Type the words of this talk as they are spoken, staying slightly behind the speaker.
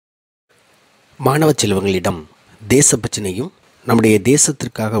மாணவ செல்வங்களிடம் தேசப்பற்றினையும் நம்முடைய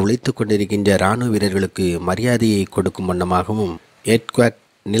தேசத்திற்காக உழைத்து கொண்டிருக்கின்ற இராணுவ வீரர்களுக்கு மரியாதையை கொடுக்கும் வண்ணமாகவும் எர்த்குவேக்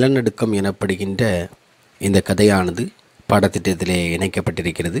நிலநடுக்கம் எனப்படுகின்ற இந்த கதையானது பாடத்திட்டத்திலே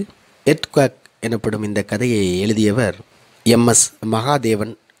இணைக்கப்பட்டிருக்கிறது. எர்த்குவேக் எனப்படும் இந்த கதையை எழுதியவர்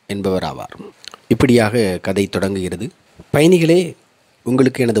M.S.Mahadevan என்பவர் ஆவார். இப்படியாக கதை தொடங்குகிறது. பயணிகளே,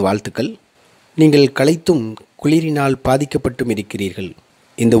 உங்களுக்கு எனது வாழ்த்துக்கள். நீங்கள் களைத்தும் குளிரினால் பாதிக்கப்பட்டும் இருக்கிறீர்கள்.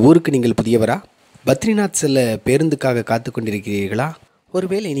 இந்த ஊருக்கு நீங்கள் புதியவரா? பத்ரிநாத் செல்ல பேருந்துக்காக காத்து கொண்டிருக்கிறீர்களா?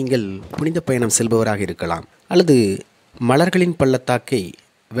 ஒருவேளை நீங்கள் புனித பயணம் செல்பவராக இருக்கலாம், அல்லது மலர்களின் பள்ளத்தாக்கை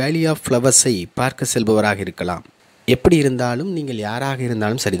வேலி ஆஃப் ஃப்ளவர்ஸை பார்க்க செல்பவராக இருக்கலாம். எப்படி இருந்தாலும் நீங்கள் யாராக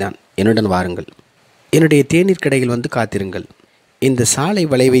இருந்தாலும் சரிதான், என்னுடன் வாருங்கள். என்னுடைய தேநீர் கடையில் வந்து காத்திருங்கள். இந்த சாலை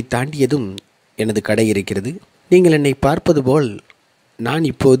வளைவை தாண்டியதும் எனது கடை இருக்கிறது. நீங்கள் என்னை பார்ப்பது போல் நான்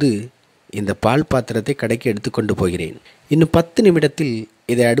இப்போது இந்த பால் பாத்திரத்தை கடைக்கு எடுத்துக்கொண்டு போகிறேன். இன்னும் 10 நிமிடத்தில்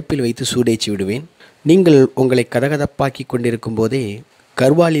இதை அடுப்பில் வைத்து சூடேற்றி விடுவேன். நீங்கள் உங்களை கதகதப்பாக்கி கொண்டிருக்கும் போதே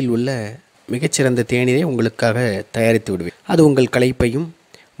கர்வாலில் உள்ள மிகச்சிறந்த தேநீரை உங்களுக்காக தயாரித்து விடுவேன். அது உங்கள் களைப்பையும்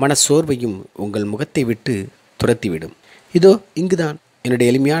மனசோர்வையும் உங்கள் முகத்தை விட்டு துரத்திவிடும். இதோ இங்குதான்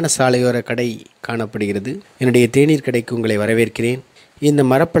என்னுடைய எளிமையான சாலையோர கடை காணப்படுகிறது. என்னுடைய தேநீர் கடைக்கு உங்களை வரவேற்கிறேன். இந்த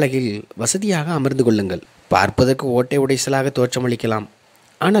மரப்பலகையில் வசதியாக அமர்ந்து கொள்ளுங்கள். பார்ப்பதற்கு ஓட்டை உடைசலாக தோற்றமளிக்கலாம்,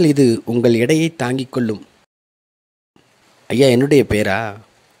 ஆனால் இது உங்கள் எடையை தாங்கிக் கொள்ளும். ஐயா, என்னுடைய பேரா?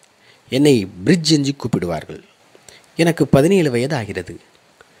 என்னை பிரிட்ஜ் என்று கூப்பிடுவார்கள். எனக்கு 17 வயது ஆகிறது.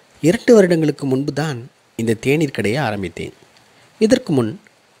 2 வருடங்களுக்கு முன்பு தான் இந்த தேநீர் கடையை ஆரம்பித்தேன். இதற்கு முன்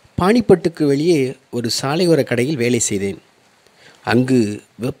பானிப்பட்டுக்கு வெளியே ஒரு சாலையோர கடையில் வேலை செய்தேன். அங்கு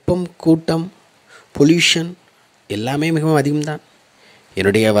வெப்பம், கூட்டம், பொல்யூஷன் எல்லாமே மிகவும் அதிகம்தான்.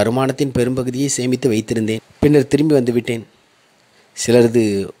 என்னுடைய வருமானத்தின் பெரும்பகுதியை சேமித்து வைத்திருந்தேன். பின்னர் திரும்பி வந்துவிட்டேன். சிலரது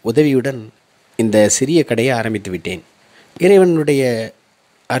உதவியுடன் இந்த சிறிய கடையை ஆரம்பித்து விட்டேன். இறைவனுடைய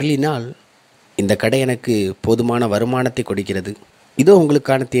அருளினால் இந்த கடை எனக்கு போதுமான வருமானத்தை கொடுக்கிறது. இதோ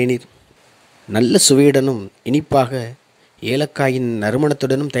உங்களுக்கான தேநீர். நல்ல சுவையுடனும் இனிப்பாக ஏலக்காயின்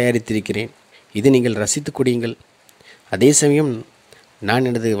நறுமணத்துடனும் தயாரித்திருக்கிறேன். இது நீங்கள் ரசித்து குடியுங்கள். அதே சமயம் நான்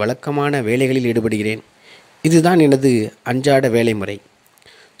எனது வழக்கமான வேலைகளில் ஈடுபடுகிறேன். இதுதான் எனது அன்றாட வேலை முறை.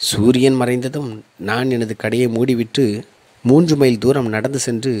 சூரியன் மறைந்ததும் நான் எனது கடையை மூடிவிட்டு 3 மைல் தூரம் நடந்து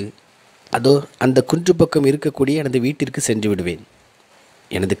சென்று அதோ அந்த குன்று பக்கம் இருக்கக்கூடிய எனது வீட்டிற்கு சென்று விடுவேன்.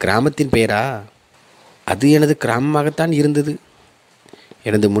 எனது கிராமத்தின் பெயரா? அது எனது கிராமமாகத்தான் இருந்தது.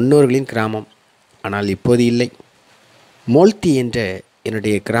 எனது முன்னோர்களின் கிராமம். ஆனால் இப்போது இல்லை. மோல்தி என்ற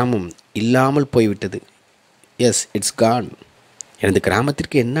என்னுடைய கிராமம் இல்லாமல் போய்விட்டது. S, it's Khan. எனது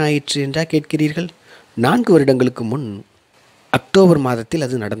கிராமத்திற்கு என்ன ஆயிற்று என்றா கேட்கிறீர்கள்? 4 வருடங்களுக்கு முன் அக்டோபர் மாதத்தில்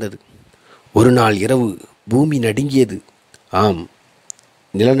அது நடந்தது. ஒரு நாள் இரவு பூமி நடுங்கியது. ஆம்,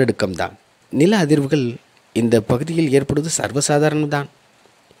 நிலநடுக்கம்தான். நில அதிர்வுகள் இந்த பகுதியில் ஏற்படுவது சர்வசாதாரணம்தான்.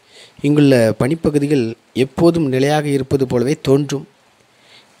 இங்குள்ள பனிப்பகுதிகள் எப்போதும் நிலையாக இருப்பது போலவே தோன்றும்.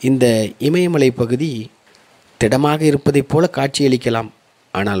 இந்த இமயமலை பகுதி திடமாக இருப்பதைப் போல காட்சியளிக்கலாம்.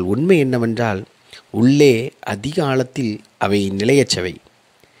 ஆனால் உண்மை என்னவென்றால் உள்ளே அதிக ஆழத்தில் அவை நிலையற்றவை.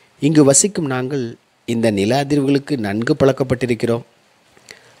 இங்கு வசிக்கும் நாங்கள் இந்த நில அதிர்வுகளுக்கு நன்கு பழக்கப்பட்டிருக்கிறோம்.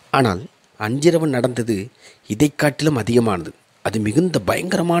 ஆனால் அன்றிரவு நடந்தது இதை காட்டிலும் அதிகமானது. அது மிகுந்த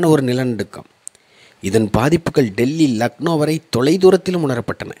பயங்கரமான ஒரு நிலநடுக்கம். இதன் பாதிப்புகள் டெல்லி, லக்னோ வரை தொலைதூரத்திலும்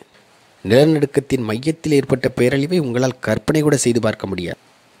உணரப்பட்டன. நிலநடுக்கத்தின் மையத்தில் ஏற்பட்ட பேரழிவை உங்களால் கற்பனை கூட செய்து பார்க்க முடியாது.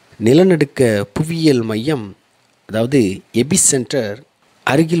 நிலநடுக்க புவியியல் மையம், அதாவது எபிசென்டர்,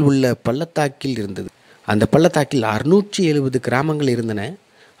 அருகில் உள்ள பள்ளத்தாக்கில் இருந்தது. அந்த பள்ளத்தாக்கில் 670 கிராமங்கள் இருந்தன.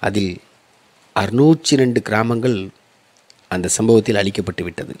 அதில் 602 கிராமங்கள் அந்த சம்பவத்தில் அழிக்கப்பட்டு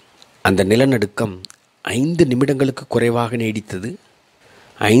விட்டது. அந்த நிலநடுக்கம் 5 நிமிடங்களுக்கு குறைவாக நீடித்தது.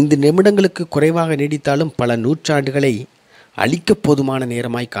 5 நிமிடங்களுக்கு குறைவாக நீடித்தாலும் பல நூற்றாண்டுகளை அழிக்கப் போதுமான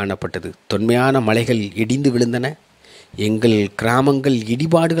நேரமாய் காணப்பட்டது. தொன்மையான மலைகள் இடிந்து விழுந்தன. எங்கள் கிராமங்கள்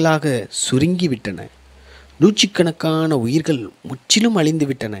இடிபாடுகளாக சுருங்கிவிட்டன. நூற்றுக்கணக்கான உயிர்கள் முற்றிலும் அழிந்து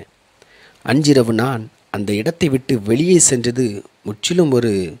விட்டன. அன்றிரவு நான் அந்த இடத்தை விட்டு வெளியே சென்றது முற்றிலும்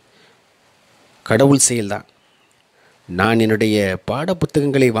ஒரு கடவுள் செயல்தான். நான் என்னுடைய பாட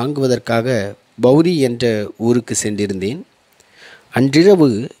புத்தகங்களை வாங்குவதற்காக பௌரி என்ற ஊருக்கு சென்றிருந்தேன். அன்றிரவு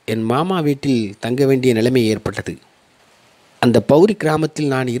என் மாமா வீட்டில் தங்க வேண்டிய நிலைமை ஏற்பட்டது. அந்த பௌரி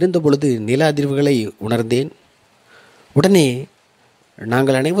கிராமத்தில் நான் இருந்தபொழுது நில அதிர்வுகளை உணர்ந்தேன். உடனே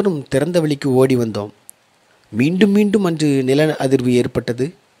நாங்கள் அனைவரும் திறந்த வெளிக்கு ஓடி வந்தோம். மீண்டும் மீண்டும் அன்று நில அதிர்வு ஏற்பட்டது.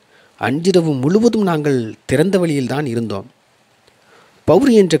 அன்றிரவு முழுவதும் நாங்கள் திறந்த வெளியில் தான் இருந்தோம்.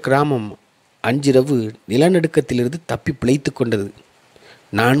 பௌரி என்ற கிராமம் அன்றிரவு நிலநடுக்கத்திலிருந்து தப்பி பிழைத்து கொண்டது.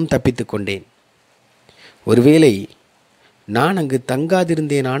 நானும் தப்பித்து கொண்டேன். ஒருவேளை நான் அங்கு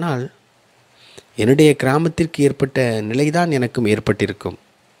தங்காதிருந்தேனானால் என்னுடைய கிராமத்திற்கு ஏற்பட்ட நிலைதான் எனக்கும் ஏற்பட்டிருக்கும்.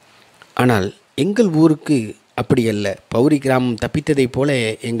 ஆனால் எங்கள் ஊருக்கு அப்படியல்ல. பௌரி கிராமம் தப்பித்ததைப் போல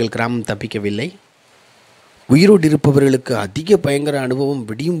எங்கள் கிராமம் தப்பிக்கவில்லை. உயிரோடு இருப்பவர்களுக்கு அதிக பயங்கர அனுபவம்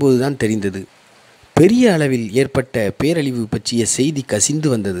விடியும்போது தான் தெரிந்தது. பெரிய அளவில் ஏற்பட்ட பேரழிவு பற்றிய செய்தி கசிந்து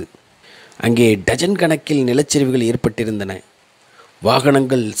வந்தது. அங்கே டஜன் கணக்கில் நிலச்சரிவுகள் ஏற்பட்டிருந்தன.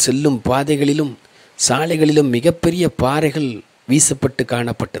 வாகனங்கள் செல்லும் பாதைகளிலும் சாலைகளிலும் மிகப்பெரிய பாறைகள் வீசப்பட்டு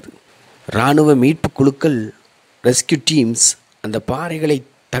காணப்பட்டது. இராணுவ மீட்பு குழுக்கள், ரெஸ்கியூ டீம்ஸ் அந்த பாறைகளை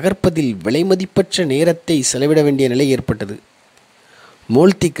தகர்ப்பதில் விலைமதிப்பற்ற நேரத்தை செலவிட வேண்டிய நிலை ஏற்பட்டது.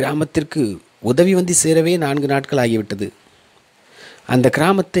 மோல்தி கிராமத்திற்கு உதவி வந்து சேரவே 4 நாட்கள் ஆகிவிட்டது. அந்த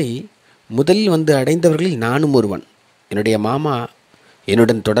கிராமத்தை முதலில் வந்து அடைந்தவர்களில் நானும் ஒருவன். என்னுடைய மாமா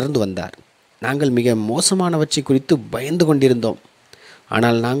என்னுடன் தொடர்ந்து வந்தார். நாங்கள் மிக மோசமானவற்றை குறித்து பயந்து கொண்டிருந்தோம்.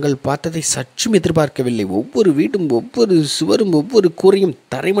 ஆனால் நாங்கள் பார்த்ததை சற்றும் எதிர்பார்க்கவில்லை. ஒவ்வொரு வீடும், ஒவ்வொரு சுவரும், ஒவ்வொரு கூரையும்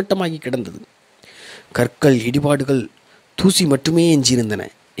தரைமட்டமாகி கிடந்தது. கற்கள், இடிபாடுகள், தூசி மட்டுமே எஞ்சியிருந்தன.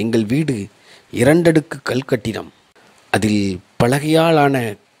 எங்கள் வீடு 2 அடுக்கு கல் கட்டிடம். அதில் பலகையால் ஆன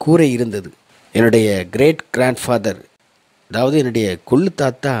கூரை இருந்தது. என்னுடைய கிரேட் கிராண்ட்ஃபாதர், அதாவது என்னுடைய கொள்ளு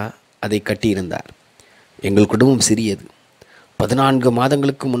தாத்தா அதை கட்டியிருந்தார். எங்கள் குடும்பம் சிறியது. 14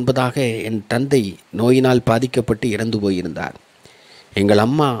 மாதங்களுக்கு முன்பதாக என் தந்தை நோயினால் பாதிக்கப்பட்டு இறந்து போயிருந்தார். எங்கள்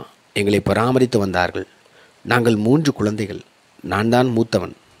அம்மா எங்களை பராமரித்து வந்தார்கள். நாங்கள் 3 குழந்தைகள். நான் தான்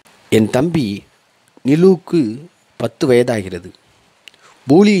மூத்தவன். என் தம்பி நிலுவுக்கு 10 வயதாகிறது.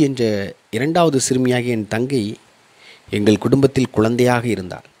 பூலி என்ற 2வது சிறுமியாகிய என் தங்கை எங்கள் குடும்பத்தில் குழந்தையாக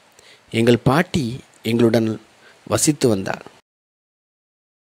இருந்தாள். எங்கள் பாட்டி எங்களுடன் வசித்து வந்தார்.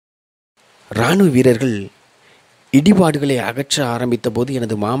 இராணுவ வீரர்கள் இடிபாடுகளை அகற்ற ஆரம்பித்த போது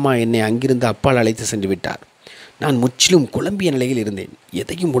எனது மாமா என்னை அங்கிருந்து அப்பால் அழைத்து சென்று விட்டார். நான் முற்றிலும் குழம்பிய நிலையில் இருந்தேன்.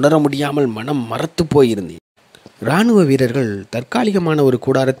 எதையும் உணர முடியாமல் மனம் மறத்து போயிருந்தேன். இராணுவ வீரர்கள் தற்காலிகமான ஒரு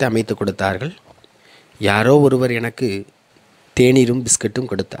கூடாரத்தை அமைத்து கொடுத்தார்கள். யாரோ ஒருவர் எனக்கு தேநீரும் பிஸ்கட்டும்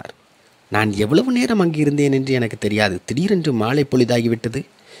கொடுத்தார். நான் எவ்வளவு நேரம் அங்கு இருந்தேன் என்று எனக்கு தெரியாது. திடீரென்று மாலை பொழுதாகிவிட்டது.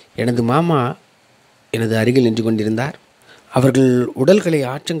 எனது மாமா எனது அருகில் நின்று கொண்டிருந்தார். அவர்கள் உடல்களை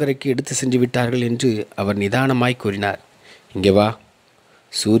ஆற்றங்கரைக்கு எடுத்து சென்று விட்டார்கள் என்று அவர் நிதானமாய் கூறினார். இங்கே வா,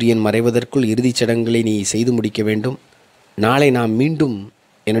 சூரியன் மறைவதற்குள் இறுதிச் சடங்குகளை நீ செய்து முடிக்க வேண்டும். நாளை நாம் மீண்டும்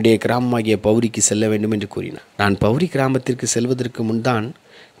என்னுடைய கிராமமாகிய பௌரிக்கு செல்ல வேண்டும் என்று கூறினார். நான் பௌரி கிராமத்திற்கு செல்வதற்கு முன்தான்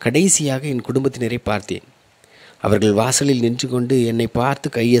கடைசியாக என் குடும்பத்தினரை பார்த்தேன். அவர்கள் வாசலில் நின்று கொண்டு என்னை பார்த்து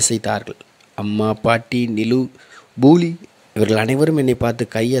கையசைத்தார்கள். அம்மா, பாட்டி, நிலு, பூலி இவர்கள் அனைவரும் என்னை பார்த்து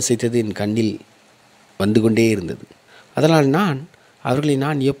கையசைத்தது என் கண்ணில் வந்து கொண்டே இருந்தது. அதனால் அவர்களை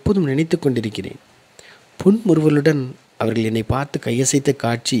நான் எப்போதும் நினைத்து கொண்டிருக்கிறேன். புன்முறுவலுடன் அவர்கள் என்னை பார்த்து கையசைத்த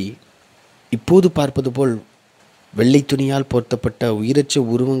காட்சி இப்போது பார்ப்பது போல் வெள்ளை துணியால் போர்த்தப்பட்ட உயிரற்ற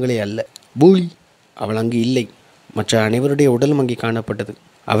உருவங்களே அல்ல. பூலி அவள் அங்கு இல்லை. மற்ற அனைவருடைய உடலும் அங்கே காணப்பட்டது.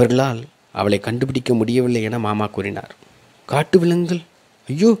 அவர்களால் அவளை கண்டுபிடிக்க முடியவில்லை என மாமா கூறினார். காட்டு விலங்குகள்,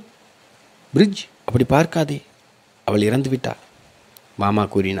 ஐயோ பிரிட்ஜ், அப்படி பார்க்காதே, அவள் இறந்து விட்டாள் மாமா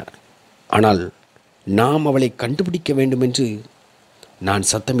கூறினார். ஆனால் நாம் அவளை கண்டுபிடிக்க வேண்டும் என்று நான்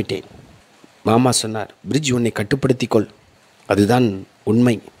சத்தமிட்டேன். மாமா சொன்னார், பிரிட்ஜ் உன்னை கட்டுப்படுத்திக்கொள், அதுதான்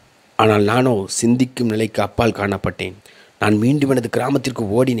உண்மை. ஆனால் நானோ சிந்திக்கும் நிலைக்கு அப்பால் காணப்பட்டேன். நான் மீண்டும் எனது கிராமத்திற்கு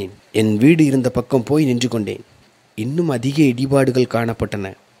ஓடினேன். என் வீடு இருந்த பக்கம் போய் நின்று கொண்டேன். இன்னும் அதிக இடிபாடுகள் காணப்பட்டன.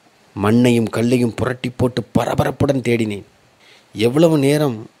 மண்ணையும் கல்லையும் புரட்டி போட்டு பரபரப்புடன் தேடினேன். எவ்வளவு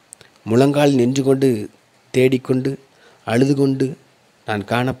நேரம் முழங்கால் நின்று கொண்டு தேடிக்கொண்டு அழுது கொண்டு நான்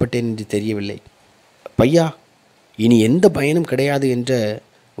காணப்பட்டேன் என்று தெரியவில்லை. பையா, இனி எந்த பயனும் கிடையாது என்ற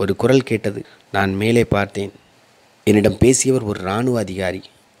ஒரு குரல் கேட்டது. நான் மேலே பார்த்தேன். என்னிடம் பேசியவர் ஒரு இராணுவ அதிகாரி.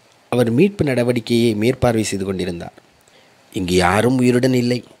 அவர் மீட்பு நடவடிக்கையை மேற்பார்வை செய்து கொண்டிருந்தார். இங்கு யாரும் உயிருடன்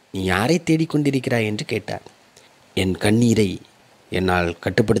இல்லை, நீ யாரை தேடிக்கொண்டிருக்கிறாய் என்று கேட்டார். என் கண்ணீரை என்னால்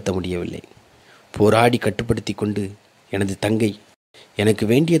கட்டுப்படுத்த முடியவில்லை. போராடி கட்டுப்படுத்தி கொண்டு, எனது தங்கை, எனக்கு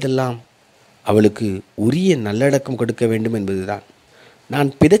வேண்டியதெல்லாம் அவளுக்கு உரிய நல்லடக்கம் கொடுக்க வேண்டும் என்பதுதான். நான்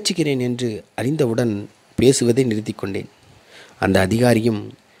பிதச்சுகிறேன் என்று அறிந்தவுடன் பேசுவதை நிறுத்தி கொண்டேன். அந்த அதிகாரியும்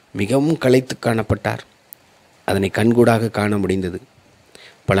மிகவும் களைத்து காணப்பட்டார். அதனை கண்கூடாக காண முடிந்தது.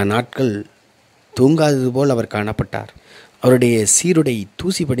 பல நாட்கள் தூங்காதது போல் அவர் காணப்பட்டார். அவருடைய சீருடை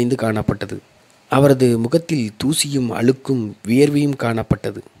தூசி படிந்து காணப்பட்டது. அவரது முகத்தில் தூசியும் அழுக்கும் வியர்வையும்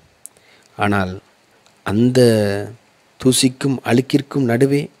காணப்பட்டது. ஆனால் அந்த தூசிக்கும் அழுக்கிற்கும்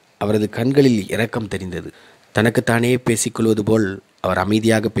நடுவே அவரது கண்களில் இரக்கம் தெரிந்தது. தனக்குத்தானே பேசிக்கொள்வது போல் அவர்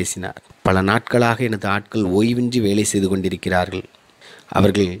அமைதியாக பேசினார். பல நாட்களாக எனது ஆட்கள் ஓய்வின்றி வேலை செய்து கொண்டிருக்கிறார்கள்.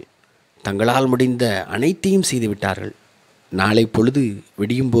 அவர்கள் தங்களால் முடிந்த அனைத்தையும் செய்துவிட்டார்கள். நாளை பொழுது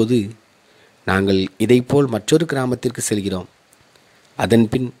விடியும்போது நாங்கள் இதைப்போல் மற்றொரு கிராமத்திற்கு செல்கிறோம்.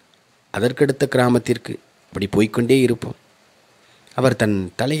 அதன்பின் அதற்கடுத்த கிராமத்திற்கு அப்படி போய்கொண்டே இருப்போம். அவர் தன்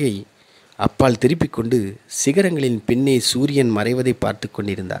தலையை அப்பால் திருப்பிக் கொண்டு சிகரங்களின் பின்னே சூரியன் மறைவதை பார்த்து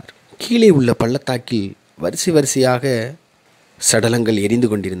கொண்டிருந்தார். கீழே உள்ள பள்ளத்தாக்கில் வரிசை வரிசையாக சடலங்கள் எரிந்து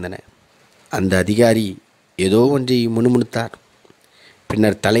கொண்டிருந்தன. அந்த அதிகாரி ஏதோ ஒன்றை முணுமுணுத்தார்.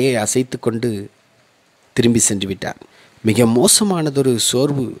 பின்னர் தலையை அசைத்து கொண்டு திரும்பி சென்று விட்டார். மிக மோசமானதொரு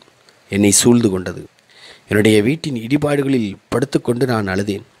சோர்வு என்னை சூழ்ந்து கொண்டது. என்னுடைய வீட்டின் இடிபாடுகளில் படுத்துக்கொண்டு நான்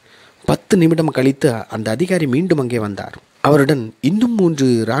அழுதேன். 10 நிமிடம் கழித்து அந்த அதிகாரி மீண்டும் அங்கே வந்தார். அவருடன் இன்னும் 3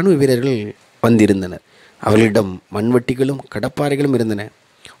 இராணுவ வீரர்கள் வந்திருந்தனர். அவர்களிடம் மண்வெட்டிகளும் கடப்பாறைகளும் இருந்தன.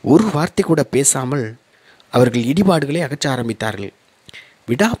 ஒரு வார்த்தை கூட பேசாமல் அவர்கள் இடிபாடுகளை அகற்ற ஆரம்பித்தார்கள்.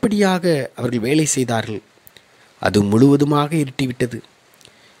 விடாப்பிடியாக அவர்கள் வேலை செய்தார்கள். அது முழுவதுமாக இருட்டிவிட்டது.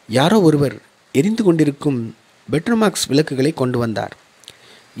 யாரோ ஒருவர் எரிந்து கொண்டிருக்கும் பெட்ரோமாக்ஸ் விளக்குகளை கொண்டு வந்தார்.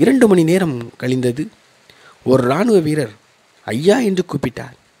 2 மணி நேரம் கழிந்தது. ஒரு இராணுவ வீரர் ஐயா என்று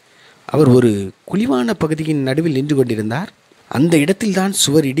கூப்பிட்டார். அவர் ஒரு குழிவான பகுதியின் நடுவில் நின்று கொண்டிருந்தார். அந்த இடத்தில்தான்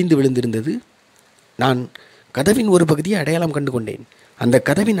சுவர் இடிந்து விழுந்திருந்தது. நான் கதவின் ஒரு பகுதியை அடையாளம் கண்டு கொண்டேன். அந்த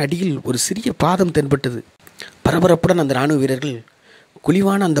கதவின் அடியில் ஒரு சிறிய பாதம் தென்பட்டது. பரபரப்புடன் அந்த இராணுவ வீரர்கள்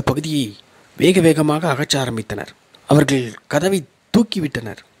குழிவான அந்த பகுதியை வேக வேகமாக அகற்ற ஆரம்பித்தனர். அவர்கள் கதவை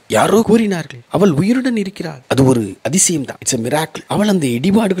தூக்கிவிட்டனர். யாரோ கூறினார்கள், அவள் உயிருடன் இருக்கிறாள். அது ஒரு அதிசயம்தான். It's a miracle. அவள் அந்த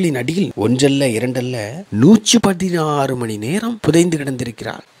இடிபாடுகளின் அடியில் ஒன்றல்ல இரண்டல்ல 116 மணி நேரம் புதைந்து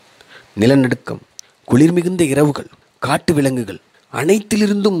கிடந்திருக்கிறாள். நிலநடுக்கம், குளிர் மிகுந்த இரவுகள், காட்டு விலங்குகள்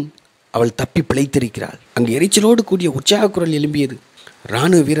அனைத்திலிருந்தும் அவள் தப்பி பிழைத்திருக்கிறாள். அங்கு எரிச்சலோடு கூடிய உற்சாக குரல் எழும்பியது.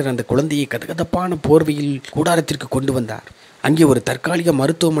 இராணுவ வீரர் அந்த குழந்தையை கதகதப்பான போர்வையில் கூடாரத்திற்கு கொண்டு வந்தார். அங்கே ஒரு தற்காலிக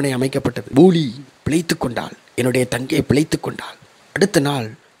மருத்துவமனை அமைக்கப்பட்டது. பூலி பிழைத்து கொண்டாள். என்னுடைய தங்கையை பிழைத்து கொண்டாள். அடுத்த நாள்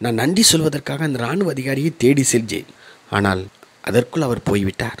நான் நன்றி சொல்வதற்காக அந்த இராணுவ அதிகாரியை தேடி சென்றேன். ஆனால் அதற்குள் அவர்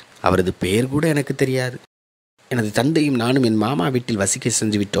போய்விட்டார். அவரது பெயர் கூட எனக்கு தெரியாது. எனது தந்தையும் நானும் என் மாமா வீட்டில் வசிக்க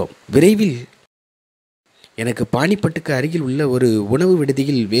சென்று விட்டோம். விரைவில் எனக்கு பானிப்பட்டுக்கு அருகில் உள்ள ஒரு உணவு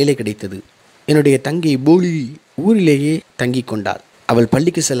விடுதியில் வேலை கிடைத்தது. என்னுடைய தங்கை பூலி ஊரிலேயே தங்கி கொண்டாள். அவள்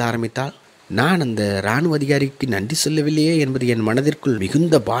பள்ளிக்கு செல்ல ஆரம்பித்தாள். நான் அந்த இராணுவ அதிகாரிக்கு நன்றி சொல்லவில்லையே என்பது என் மனதிற்குள்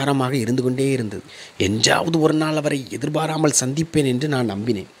மிகுந்த பாரமாக இருந்து கொண்டே இருந்தது. என்றாவது ஒரு நாள் அவரை எதிர்பாராமல் சந்திப்பேன் என்று நான்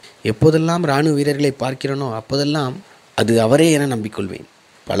நம்பினேன். எப்போதெல்லாம் இராணுவ வீரர்களை பார்க்கிறேனோ அப்போதெல்லாம் அது அவரே என நம்பிக்கொள்வேன்.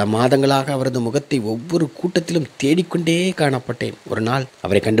 பல மாதங்களாக அவரது முகத்தை ஒவ்வொரு கூட்டத்திலும் தேடிக்கொண்டே காணப்பட்டேன். ஒரு நாள்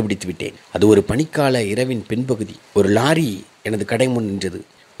அவரை கண்டுபிடித்து விட்டேன். அது ஒரு பனிக்கால இரவின் பின்பகுதி. ஒரு லாரி எனது கடை முன் நின்றது.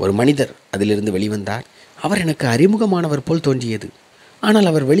 ஒரு மனிதர் அதிலிருந்து வெளிவந்தார். அவர் எனக்கு அறிமுகமானவர் போல் தோன்றியது. ஆனால்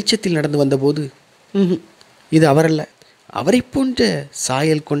அவர் வெளிச்சத்தில் நடந்து வந்தபோது இது அவரல்ல, அவரை போன்ற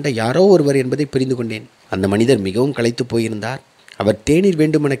சாயல் கொண்ட யாரோ ஒருவர் என்பதை புரிந்து கொண்டேன். அந்த மனிதர் மிகவும் களைத்து போயிருந்தார். அவர் தேநீர்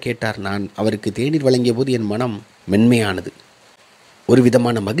வேண்டுமென கேட்டார். நான் அவருக்கு தேநீர் வழங்கிய போது என் மனம் மென்மையானது. ஒரு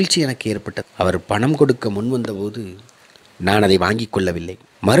விதமான மகிழ்ச்சி எனக்கு ஏற்பட்டது. அவர் பணம் கொடுக்க முன் வந்தபோது நான் அதை வாங்கி கொள்ளவில்லை.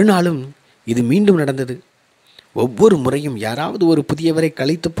 மறுநாளும் இது மீண்டும் நடந்தது. ஒவ்வொரு முறையும் யாராவது ஒரு புதியவரை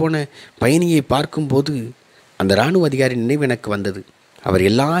களைத்து போன பயணியை பார்க்கும்போது அந்த இராணுவ அதிகாரி நினைவு எனக்கு வந்தது. அவர்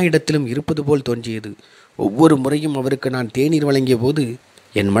எல்லா இடத்திலும் இருப்பது போல் தோன்றியது. ஒவ்வொரு முறையும் அவருக்கு நான் தேநீர் வழங்கிய போது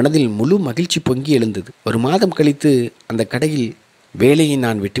என் மனதில் முழு மகிழ்ச்சி பொங்கி எழுந்தது. ஒரு மாதம் கழித்து அந்த கடையில் வேலையை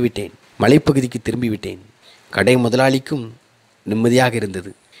நான் விட்டுவிட்டேன். மலைப்பகுதிக்கு திரும்பிவிட்டேன். கடை முதலாளிக்கும் நிம்மதியாக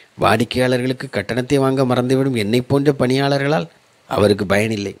இருந்தது. வாடிக்கையாளர்களுக்கு கட்டணத்தை வாங்க மறந்துவிடும் என்னை போன்ற பணியாளர்களால் அவருக்கு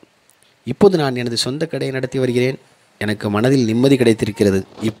பயனில்லை. இப்போது நான் எனது சொந்த கடையை நடத்தி வருகிறேன். எனக்கு மனதில் நிம்மதி கிடைத்திருக்கிறது.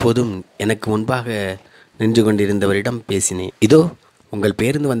 இப்போதும் எனக்கு முன்பாக நின்று கொண்டிருந்தவரிடம் பேசினேன். இதோ உங்கள்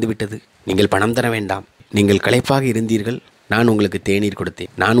பேருந்து வந்துவிட்டது. நீங்கள் பணம் தர வேண்டாம். நீங்கள் களைப்பாக இருந்தீர்கள். நான் உங்களுக்கு தேநீர்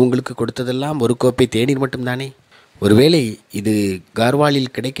கொடுத்தேன். நான் உங்களுக்கு கொடுத்ததெல்லாம் ஒரு கோப்பை தேநீர் மட்டும்தானே. ஒருவேளை இது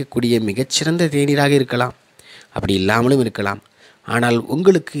கார்வாலில் கிடைக்கக்கூடிய மிகச்சிறந்த தேநீராக இருக்கலாம். அப்படி இல்லாமலும் இருக்கலாம். ஆனால்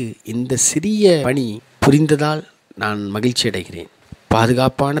உங்களுக்கு இந்த சிறிய பணி புரிந்ததால் நான் மகிழ்ச்சி அடைகிறேன்.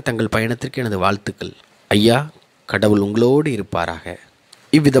 பாதுகாப்பான தங்கள் பயணத்திற்கு எனது வாழ்த்துக்கள். ஐயா, கடவுள் உங்களோடு இருப்பாராக.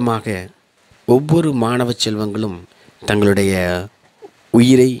 இவ்விதமாக ஒவ்வொரு மாணவ செல்வங்களும் தங்களுடைய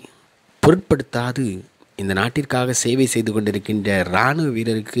உயிரை பொருட்படுத்தாது இந்த நாட்டிற்காக சேவை செய்து கொண்டிருக்கின்ற இராணுவ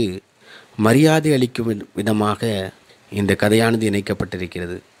வீரருக்கு மரியாதை அளிக்கும் விதமாக இந்த கதையானது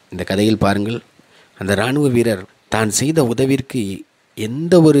இணைக்கப்பட்டிருக்கிறது. இந்த கதையில் பாருங்கள், அந்த இராணுவ வீரர் தான் செய்த உதவிற்கு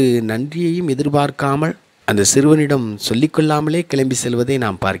எந்த ஒரு நன்றியையும் எதிர்பார்க்காமல் அந்த சிறுவனிடம் சொல்லிக்கொள்ளாமலே கிளம்பி செல்வதை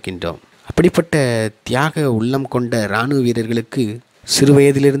நாம் பார்க்கின்றோம். அப்படிப்பட்ட தியாக உள்ளம் கொண்ட இராணுவ வீரர்களுக்கு சிறு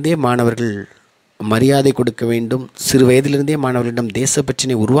வயதிலிருந்தே மாணவர்கள் மரியாதை கொடுக்க வேண்டும். சிறு வயதிலிருந்தே மாணவர்களிடம்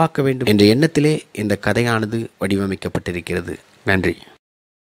தேசப்பற்றினை உருவாக்க வேண்டும் என்ற எண்ணத்திலே இந்த கதையானது வடிவமைக்கப்பட்டிருக்கிறது. நன்றி.